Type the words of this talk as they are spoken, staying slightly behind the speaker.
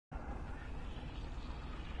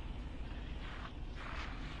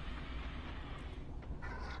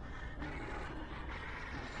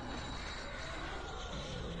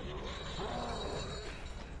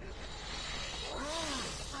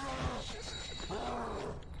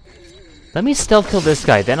Let me stealth kill this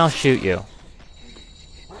guy, then I'll shoot you.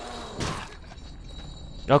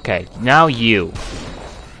 Okay, now you.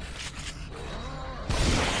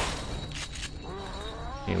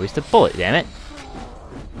 You wasted a bullet, damn it.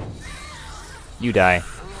 You die.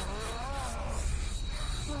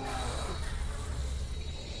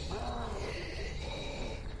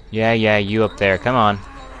 Yeah, you up there. Come on.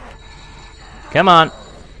 Come on.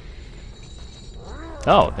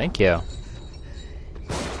 Oh, thank you.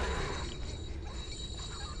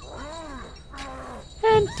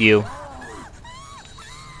 And you.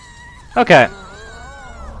 Okay.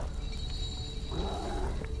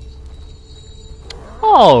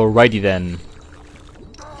 Alrighty then.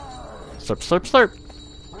 Slurp, slurp,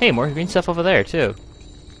 slurp. Hey, more green stuff over there, too.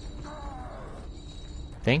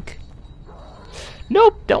 Think?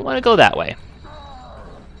 Nope, don't want to go that way.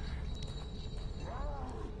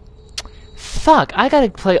 Fuck, I gotta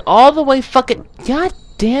play all the way fucking... God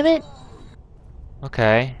damn it!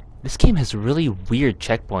 Okay. This game has really weird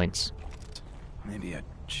checkpoints. Maybe a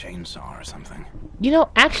chainsaw or something. You know,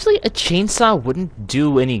 actually, a chainsaw wouldn't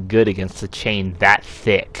do any good against a chain that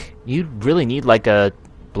thick. You'd really need, like, a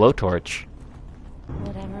blowtorch.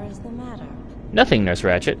 Whatever is the matter? Nothing, Nurse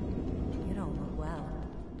Ratchet. You don't look well.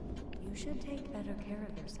 You should take better care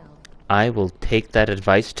of yourself. I will take that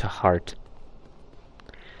advice to heart.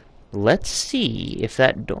 Let's see if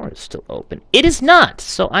that door is still open. It is not!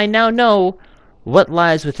 So I now know what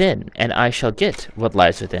lies within, and I shall get what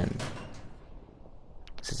lies within.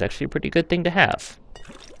 This is actually a pretty good thing to have.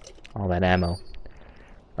 All that ammo.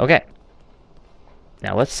 Okay.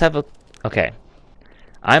 Now let's have a... Okay.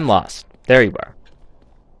 I'm lost. There you are.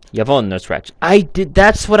 Yavon, Nurse Ratchet.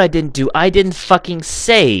 That's what I didn't do. I didn't fucking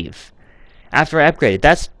save after I upgraded.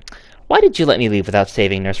 That's... Why did you let me leave without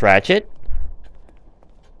saving, Nurse Ratchet?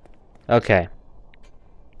 Okay.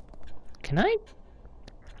 Can I...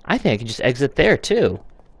 I think I can just exit there, too.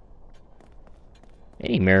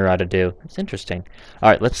 Any mirror ought to do. That's interesting.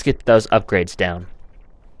 Alright, let's get those upgrades down.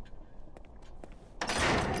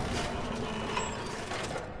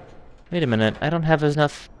 Wait a minute, I don't have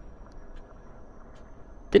enough...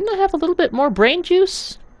 Didn't I have a little bit more brain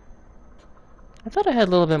juice? I thought I had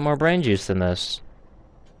a little bit more brain juice than this.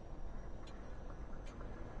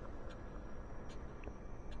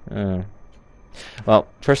 Oh. Well,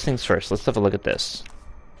 first things first, let's have a look at this.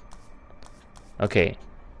 Okay.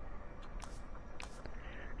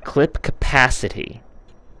 Clip capacity.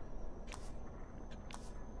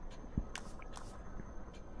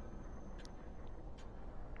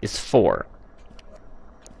 Is 4.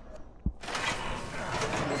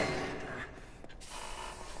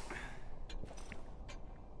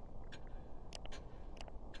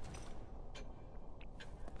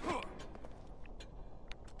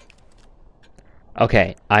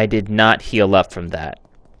 Okay, I did not heal up from that.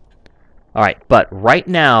 Alright, but right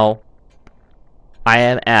now, I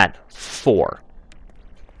am at 4.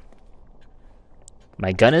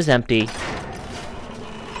 My gun is empty.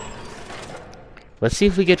 Let's see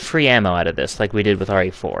if we get free ammo out of this, like we did with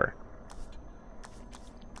RE4.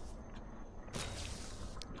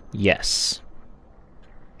 Yes.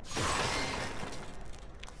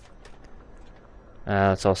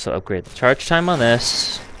 Let's also upgrade the charge time on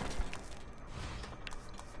this.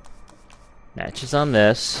 Matches on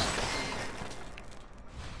this.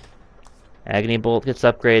 Agony Bolt gets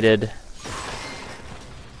upgraded.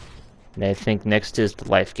 And I think next is the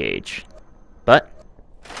life gauge. But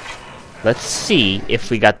let's see if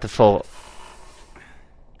we got the full...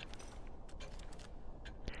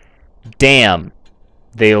 Damn!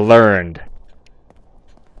 They learned.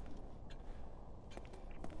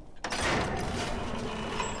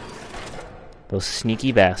 Those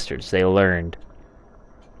sneaky bastards, they learned.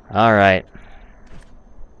 Alright.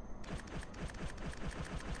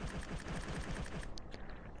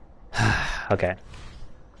 Okay.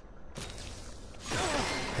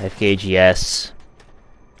 Life gauge, yes.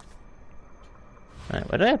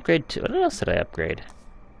 Alright, what did I upgrade to? What else did I upgrade?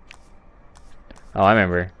 Oh, I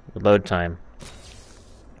remember. Load time.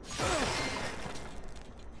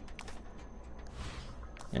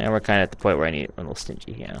 Yeah, we're kind of at the point where I need a little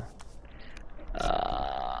stingy here.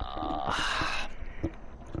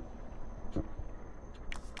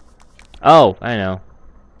 Oh, I know.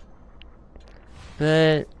 But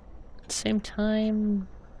at the same time...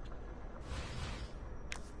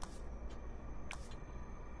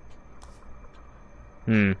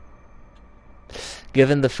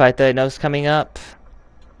 Given the fight that I know is coming up...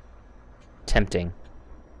 Tempting.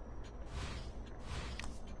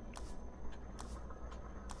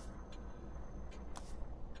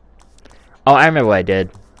 Oh, I remember what I did.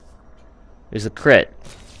 It was a crit.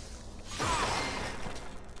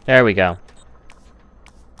 There we go.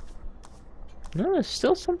 No, there's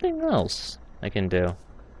still something else I can do.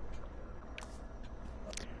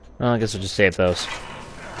 Well, I guess we'll just save those.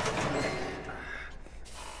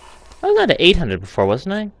 I was at 800 before,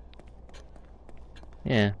 wasn't I?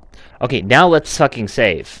 Yeah. Okay, now let's fucking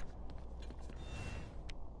save.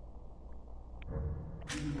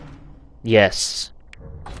 Yes.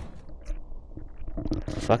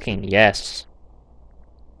 Fucking yes.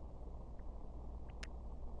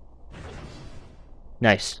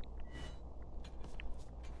 Nice.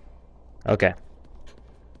 Okay.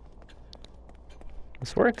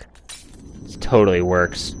 This work? This totally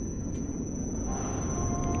works.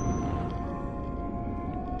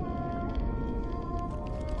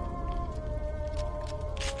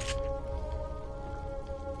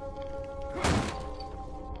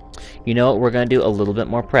 You know what? We're gonna do a little bit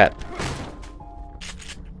more prep.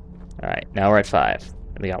 Alright, now we're at 5.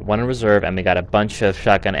 We got 1 in reserve, and we got a bunch of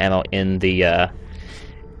shotgun ammo in the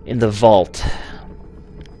vault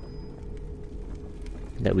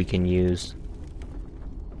that we can use.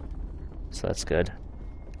 So that's good.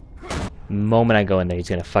 The moment I go in there, he's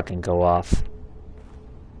gonna fucking go off.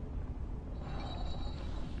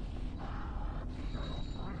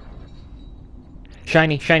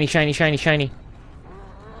 Shiny, shiny, shiny, shiny, shiny.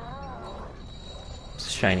 It's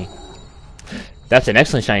shiny. That's an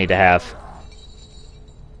excellent shiny to have.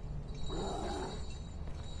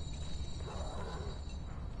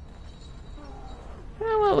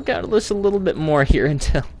 Well, we gotta list a little bit more here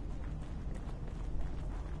until...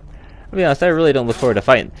 I'll be honest, I really don't look forward to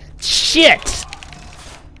fighting. Shit!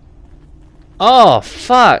 Oh,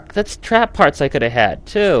 fuck! That's trap parts I could have had,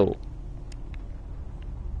 too.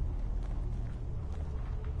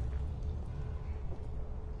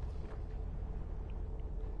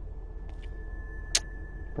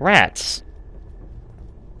 Rats.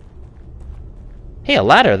 Hey, a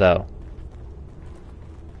ladder, though.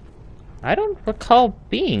 I don't recall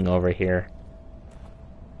being over here.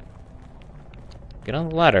 Get on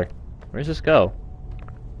the ladder. Where's this go?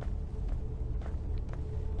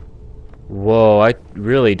 Whoa, I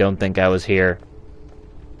really don't think I was here.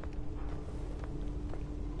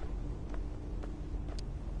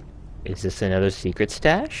 Is this another secret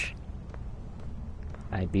stash?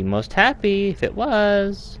 I'd be most happy if it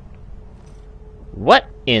was. What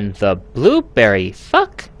in the blueberry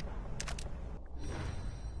fuck?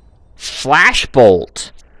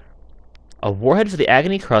 Flashbolt! A warhead for the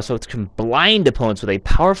Agony crossbow which can blind opponents with a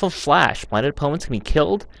powerful flash. Blinded opponents can be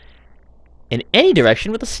killed in any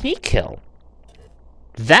direction with a sneak kill.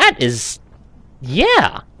 That is...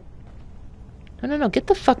 yeah! No, no, no, get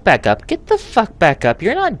the fuck back up. Get the fuck back up.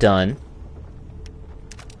 You're not done.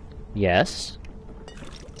 Yes.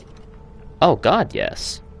 Oh god,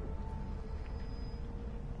 yes.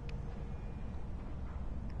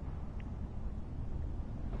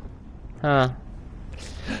 Huh.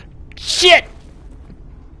 Shit!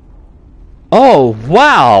 Oh,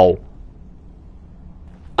 wow!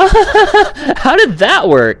 How did that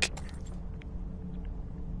work?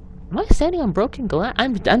 Am I standing on broken glass?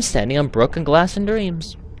 I'm standing on broken glass and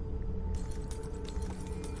dreams.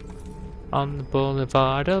 On the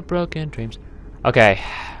boulevard of broken dreams. Okay.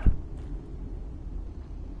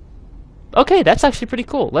 Okay, that's actually pretty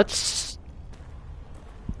cool. Let's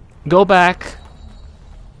go back.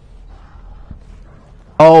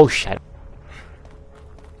 Oh, shit.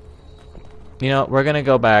 You know, we're gonna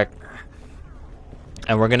go back.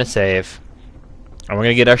 And we're gonna save. And we're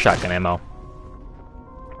gonna get our shotgun ammo.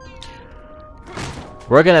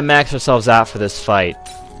 We're gonna max ourselves out for this fight.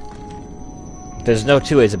 There's no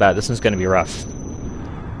two ways about it. This one's gonna be rough.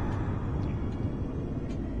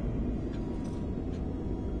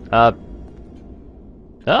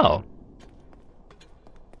 Oh.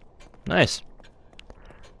 Nice.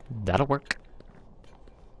 That'll work.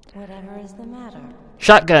 Whatever is the matter?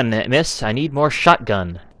 Shotgun, miss. I need more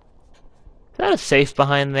shotgun. Is that a safe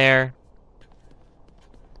behind there?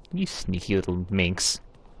 You sneaky little minx.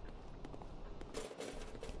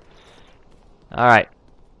 Alright.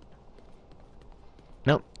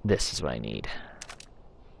 Nope, this is what I need.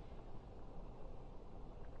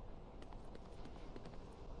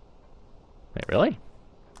 Wait, really?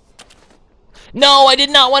 No, I did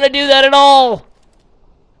not want to do that at all!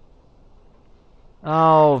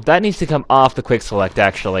 Oh, that needs to come off the quick select,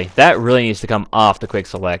 actually. That really needs to come off the quick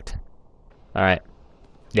select. Alright.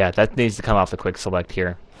 Yeah, that needs to come off the quick select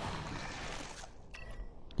here.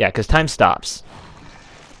 Yeah, because time stops.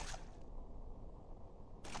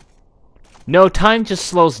 No, time just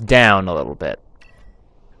slows down a little bit.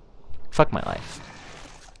 Fuck my life.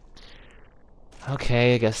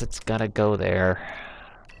 Okay, I guess it's gotta go there.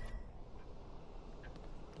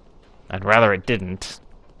 I'd rather it didn't.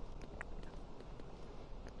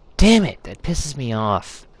 Damn it, that pisses me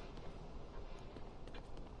off.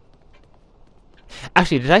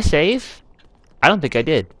 Actually, did I save? I don't think I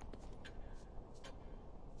did.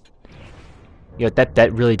 You know,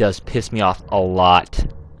 that really does piss me off a lot.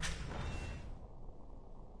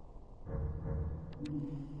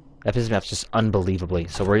 That pisses me off just unbelievably.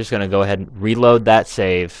 So we're just gonna go ahead and reload that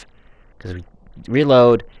save. Because we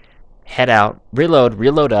reload, head out,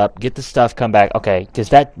 reload up, get the stuff, come back. Okay, because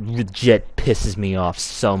that legit pisses me off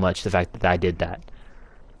so much, the fact that I did that.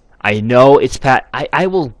 I know it's I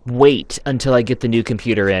will wait until I get the new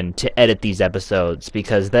computer in to edit these episodes,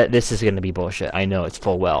 because this is going to be bullshit. I know it's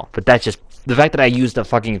full well. But that's just... the fact that I used the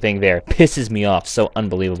fucking thing there pisses me off so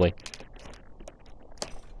unbelievably.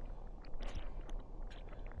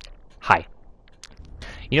 Hi.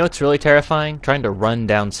 You know what's really terrifying? Trying to run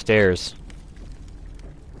downstairs.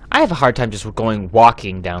 I have a hard time just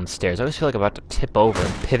walking downstairs. I always feel like I'm about to tip over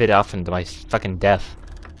and pivot off into my fucking death.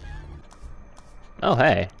 Oh,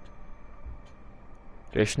 hey.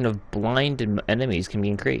 Duration of blind enemies can be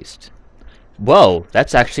increased. Whoa,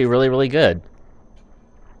 that's actually really, really good.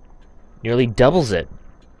 Nearly doubles it.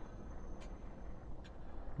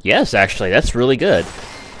 Yes, actually, that's really good.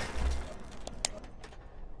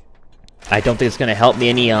 I don't think it's going to help me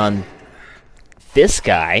any on this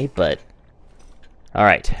guy, but...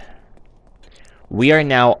 Alright. We are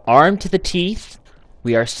now armed to the teeth.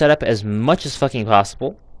 We are set up as much as fucking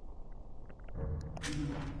possible.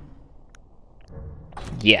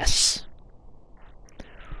 Yes.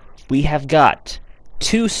 We have got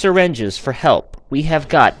 2 syringes for help. We have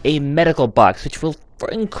got a medical box, which will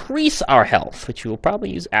increase our health, which we will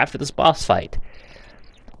probably use after this boss fight.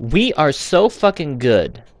 We are so fucking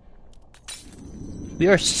good. We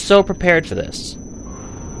are so prepared for this.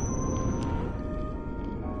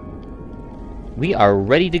 We are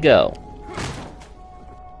ready to go.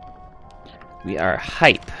 We are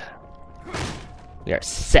hype. We are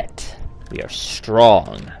set. We are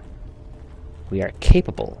strong. We are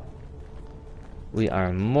capable. We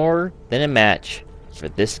are more than a match for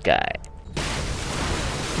this guy.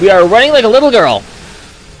 We are running like a little girl.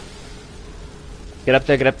 Get up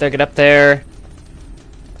there, get up there, get up there.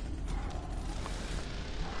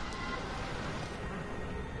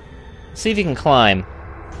 See if you can climb.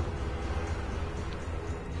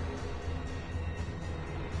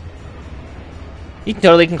 You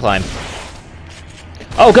totally can climb.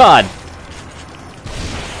 Oh god!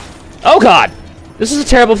 Oh god! This is a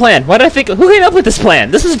terrible plan. Why did I think... who came up with this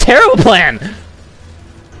plan? This is a terrible plan!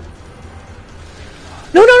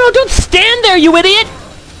 No, no, no! Don't stand there, you idiot!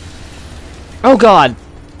 Oh god.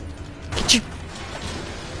 Get you...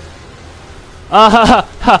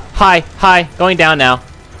 hi. Going down now.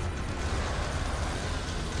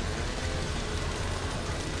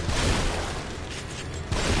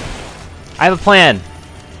 I have a plan.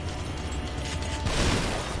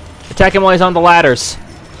 Attack him while he's on the ladders.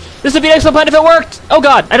 This would be an excellent plan if it worked! Oh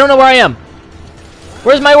god, I don't know where I am.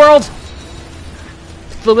 Where's my world?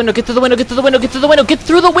 Get to the window, get to the window, get to the window, get to the window, get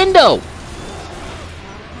through the window!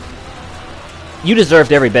 You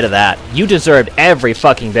deserved every bit of that. You deserved every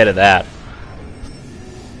fucking bit of that.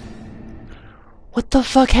 What the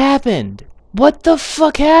fuck happened? What the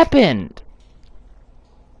fuck happened?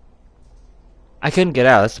 I couldn't get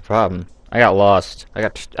out, that's the problem. I got lost. I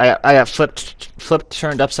got flipped,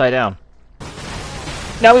 turned upside down.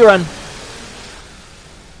 Now we run. I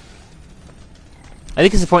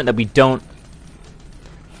think it's important that we don't...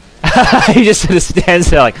 He just sort of stands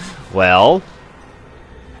there like, well...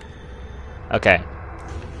 Okay.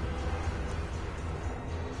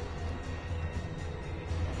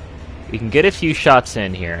 We can get a few shots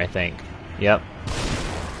in here, I think. Yep.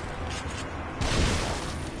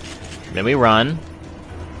 Then we run.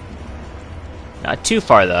 Not too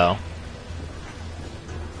far, though.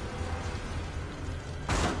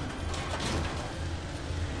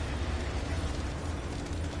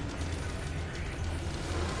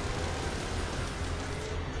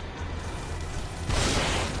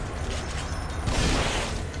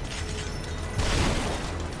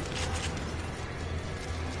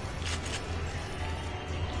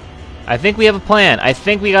 I think we have a plan. I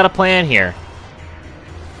think we got a plan here.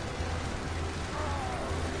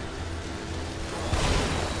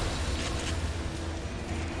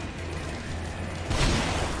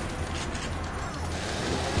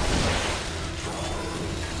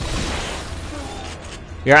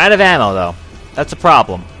 You're out of ammo, though. That's a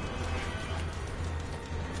problem.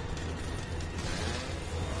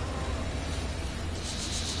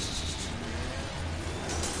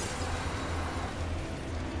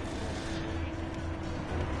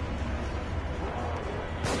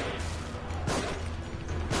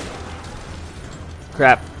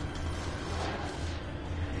 Crap.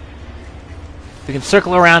 We can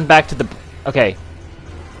circle around back to the... Okay.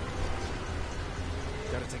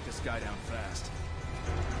 Gotta take this guy down fast.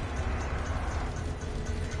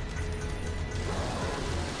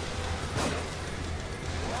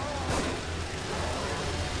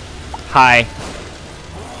 Hi.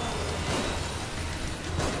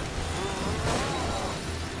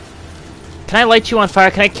 Can I light you on fire?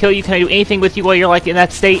 Can I kill you? Can I do anything with you while you're like in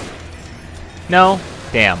that state? No?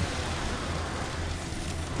 Damn.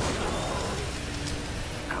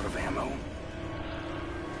 Out of ammo.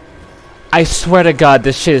 I swear to God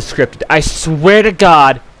this shit is scripted. I swear to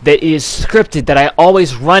God that it is scripted that I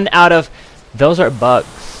always run out of... Those are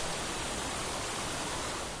bugs.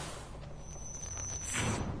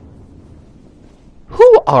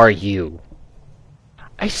 Who are you?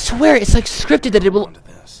 I swear it's like scripted that it will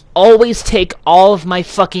always take all of my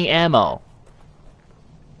fucking ammo.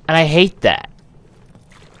 And I hate that.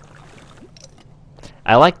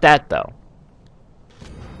 I like that though.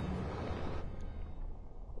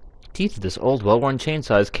 Teeth of this old well-worn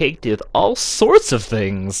chainsaw is caked with all sorts of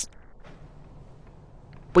things.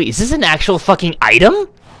 Wait, is this an actual fucking item?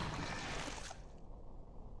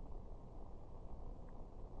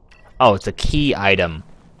 Oh, it's a key item.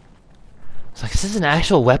 It's like, is this an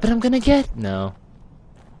actual weapon I'm gonna get? No.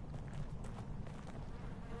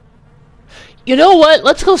 You know what?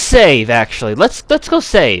 Let's go save, actually. Let's go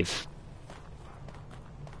save.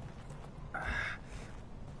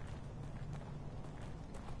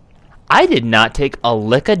 I did not take a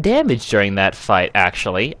lick of damage during that fight,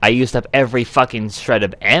 actually. I used up every fucking shred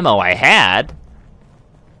of ammo I had.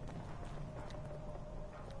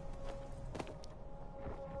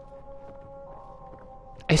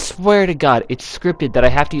 I swear to God, it's scripted that I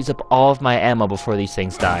have to use up all of my ammo before these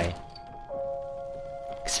things die.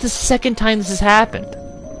 It's the second time this has happened.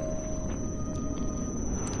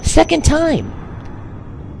 Second time!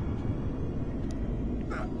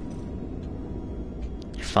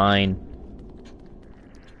 You're fine.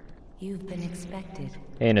 You've been expected.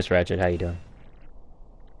 Hey, Miss Ratchet, how you doing?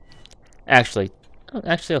 Actually,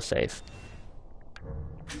 I'll save.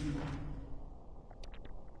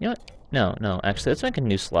 You know what? No, actually, let's make a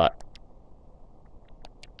new slot.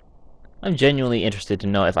 I'm genuinely interested to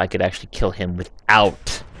know if I could actually kill him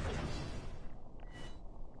without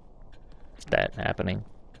that happening.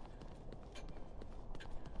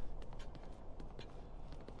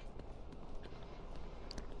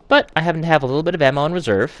 But I happen to have a little bit of ammo in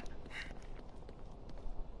reserve.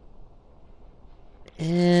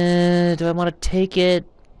 Do I want to take it?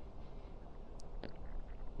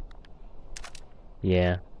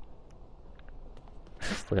 Yeah.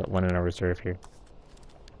 We got one in our reserve here.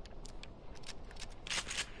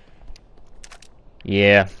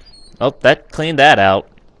 Yeah. Oh, that cleaned that out.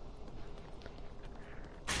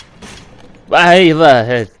 Fucking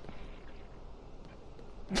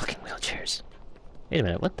wheelchairs. Wait a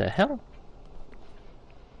minute, what the hell?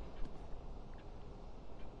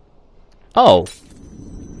 Oh.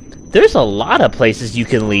 There's a lot of places you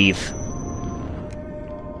can leave.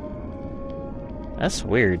 That's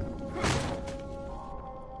weird.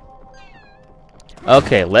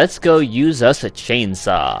 Okay, let's go use us a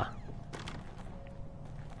chainsaw.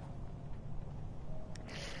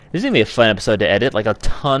 This is gonna be a fun episode to edit, like a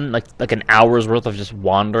ton, like an hour's worth of just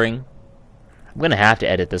wandering. I'm gonna have to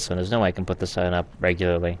edit this one. There's no way I can put this one up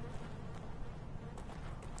regularly.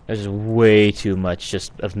 There's way too much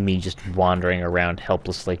just of me just wandering around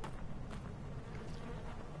helplessly.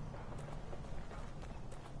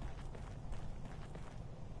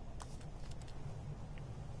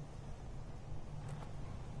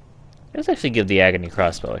 Let's actually give the agony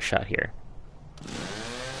crossbow a shot here.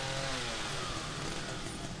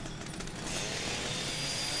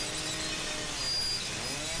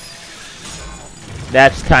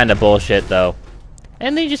 That's kind of bullshit, though.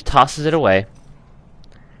 And then he just tosses it away.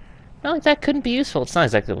 Not like that couldn't be useful. It's not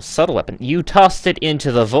exactly a subtle weapon. You tossed it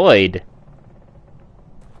into the void.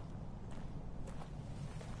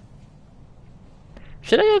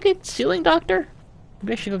 Should I go get Sealing Doctor?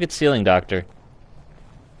 Maybe I should go get Sealing Doctor.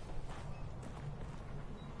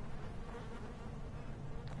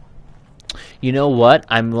 You know what?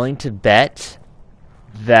 I'm willing to bet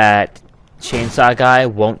that Chainsaw Guy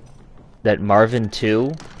won't... that Marvin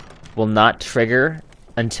 2 will not trigger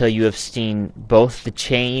until you have seen both the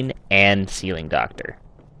chain and Sealing Doctor.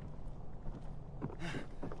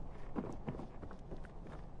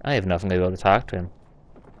 I have nothing to be able to talk to him.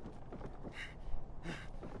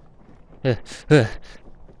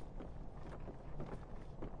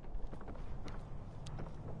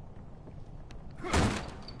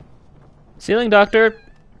 Sealing Doctor!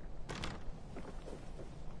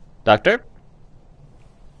 Doctor?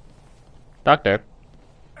 Doctor?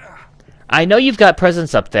 I know you've got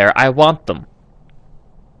presents up there. I want them.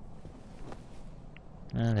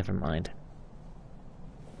 Never mind.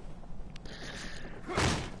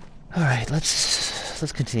 Alright,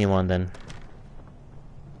 let's continue on then.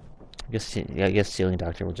 I guess Ceiling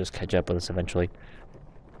Doctor will just catch up with us eventually.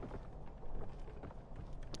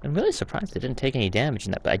 I'm really surprised I didn't take any damage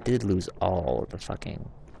in that, but I did lose all of the fucking...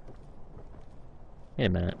 Wait a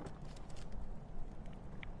minute.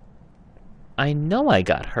 I know I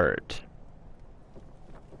got hurt.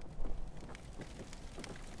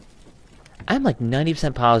 I'm like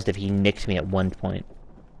 90% positive he nicked me at one point.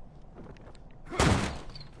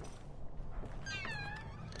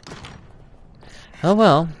 Oh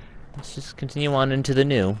well. Let's just continue on into the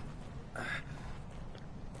new.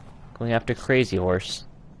 Going after Crazy Horse.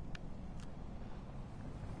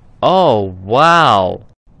 Oh, wow.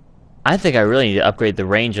 I think I really need to upgrade the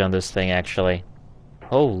range on this thing, actually.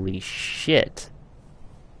 Holy shit.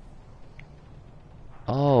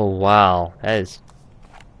 Oh, wow. That is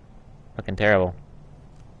fucking terrible.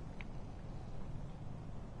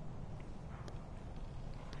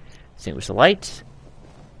 Extinguish the light.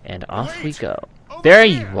 And off we go. There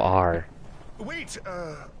you are. Wait,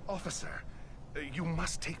 officer. You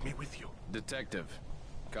must take me with you. Detective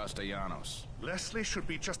Castellanos. Leslie should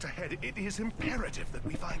be just ahead. It is imperative that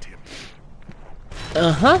we find him.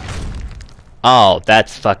 Uh-huh. Oh,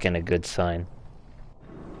 that's fucking a good sign.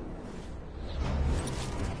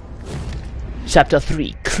 Chapter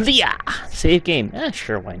 3, clear! Save game.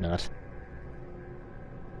 Sure, why not?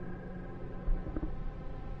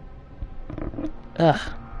 Ugh.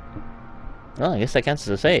 Well, I guess that counts as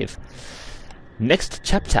a save. Next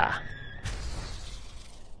chapter.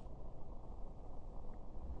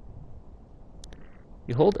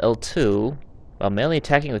 You hold L2 while melee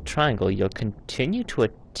attacking with triangle. You'll continue to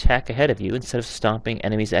attack ahead of you instead of stomping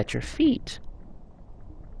enemies at your feet.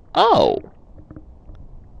 Oh!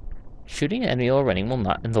 Shooting an enemy while running will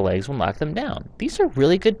not, in the legs will knock them down. These are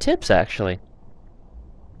really good tips, actually.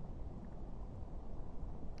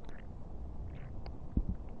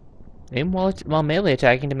 Aim while melee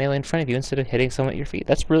attacking to melee in front of you instead of hitting someone at your feet.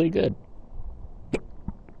 That's really good.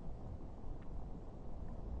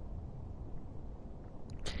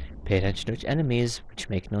 Pay attention to which enemies which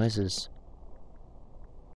make noises.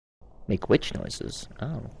 Make which noises?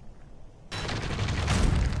 Oh.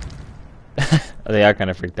 Oh, they are kind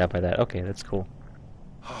of freaked out by that. Okay, that's cool.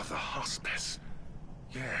 Oh, the hospice.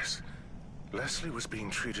 Yes. Leslie was being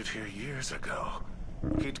treated here years ago.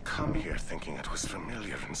 He'd come here thinking it was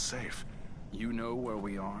familiar and safe. You know where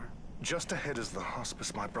we are? Just ahead is the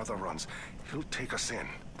hospice my brother runs. He'll take us in.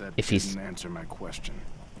 That If he's- didn't answer my question.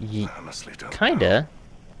 I honestly don't know. Kinda.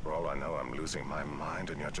 For all I know, I'm losing my mind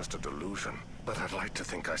and you're just a delusion. But I'd like to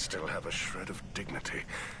think I still have a shred of dignity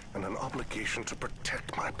and an obligation to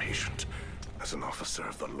protect my patient. As an officer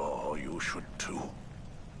of the law, you should too.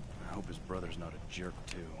 I hope his brother's not a jerk,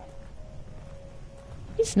 too.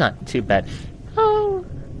 He's not too bad. Oh.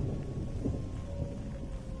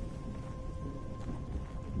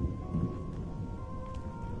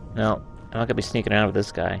 No, I'm not gonna be sneaking around with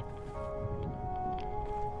this guy.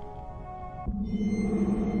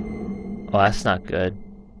 Oh, that's not good.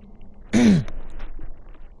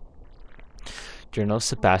 Journal of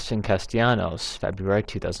Sebastian Castellanos, February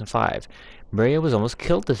 2005. Maria was almost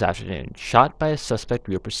killed this afternoon, shot by a suspect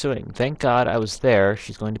we were pursuing. Thank God I was there.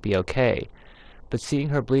 She's going to be okay. But seeing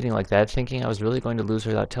her bleeding like that, thinking I was really going to lose her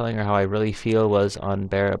without telling her how I really feel was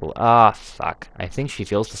unbearable. Ah, fuck. I think she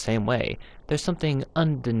feels the same way. There's something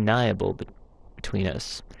undeniable between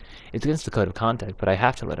us. It's against the code of conduct, but I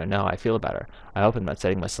have to let her know how I feel about her. I hope I'm not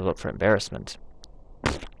setting myself up for embarrassment.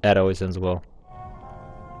 That always ends well.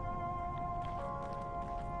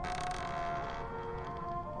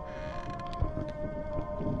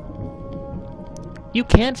 You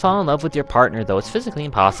can't fall in love with your partner, though. It's physically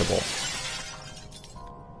impossible.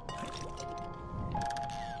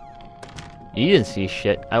 You didn't see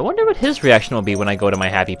shit. I wonder what his reaction will be when I go to my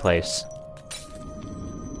happy place.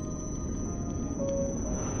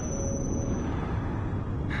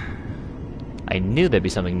 I knew there'd be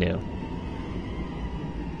something new.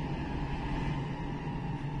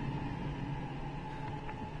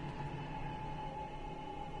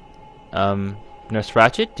 Nurse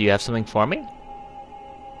Ratchet, do you have something for me?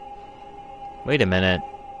 Wait a minute.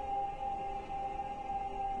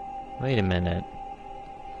 Wait a minute.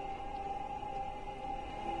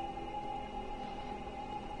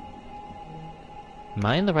 Am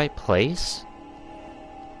I in the right place?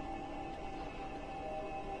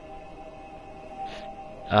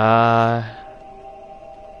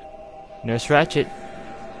 Nurse Ratchet.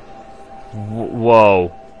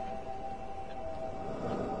 Whoa.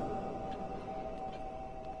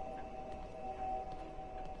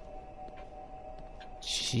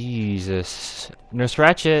 Jesus. Nurse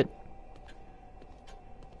Ratchet.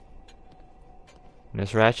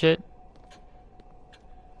 Nurse Ratchet?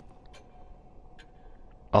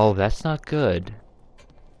 Oh, that's not good.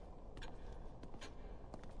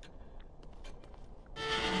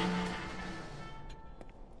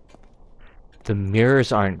 The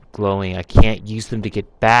mirrors aren't glowing. I can't use them to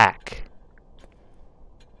get back.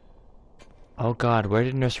 Oh god, where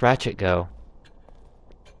did Nurse Ratchet go?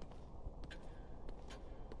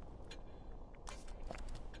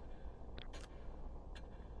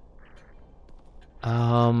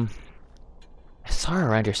 I saw her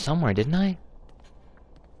around here somewhere, didn't I?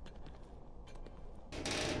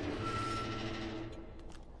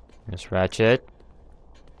 Nurse Ratchet.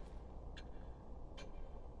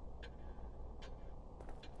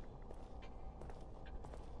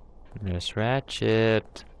 Nurse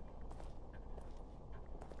Ratchet.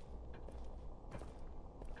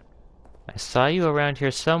 I saw you around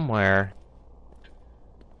here somewhere.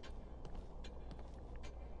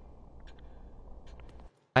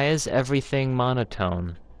 Why is everything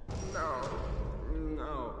monotone? No,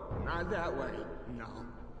 no, not that way. No.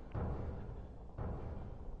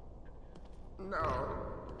 No,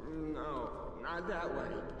 no, not that way.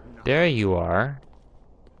 No. There you are.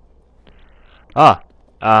 Ah,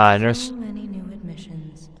 Nurse. So many new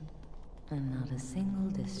admissions, and not a single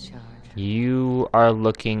discharge. You are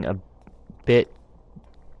looking a bit.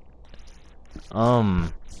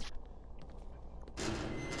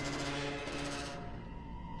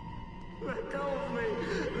 Let go of me!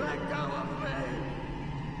 Let go of me!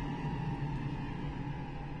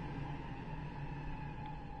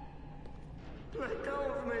 Let go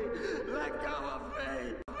of me! Let go of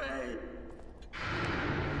me!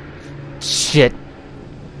 Shit.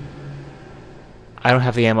 I don't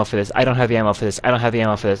have the ammo for this. I don't have the ammo for this. I don't have the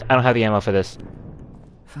ammo for this. I don't have the ammo for this.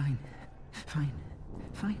 Fine, fine,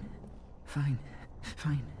 fine, fine,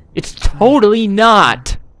 fine, It's totally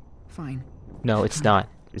not. fine. No, it's not.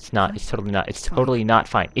 It's not. It's totally not. It's totally not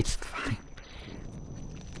fine. It's Fine.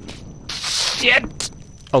 shit.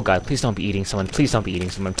 Oh god, please don't be eating someone. Please don't be eating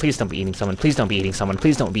someone. Please don't be eating someone. Please don't be eating someone.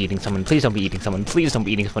 Please don't be eating someone. Please don't be eating someone. Please don't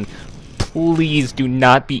be eating someone. Please do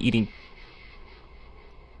not be eating.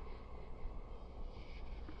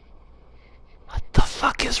 What the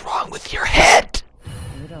fuck is wrong with your head?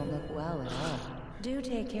 You don't look well at all. Do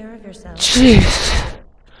take care of yourself. Jeez.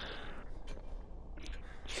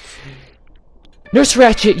 Nurse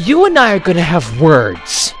Ratchet, you and I are gonna have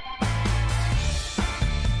words.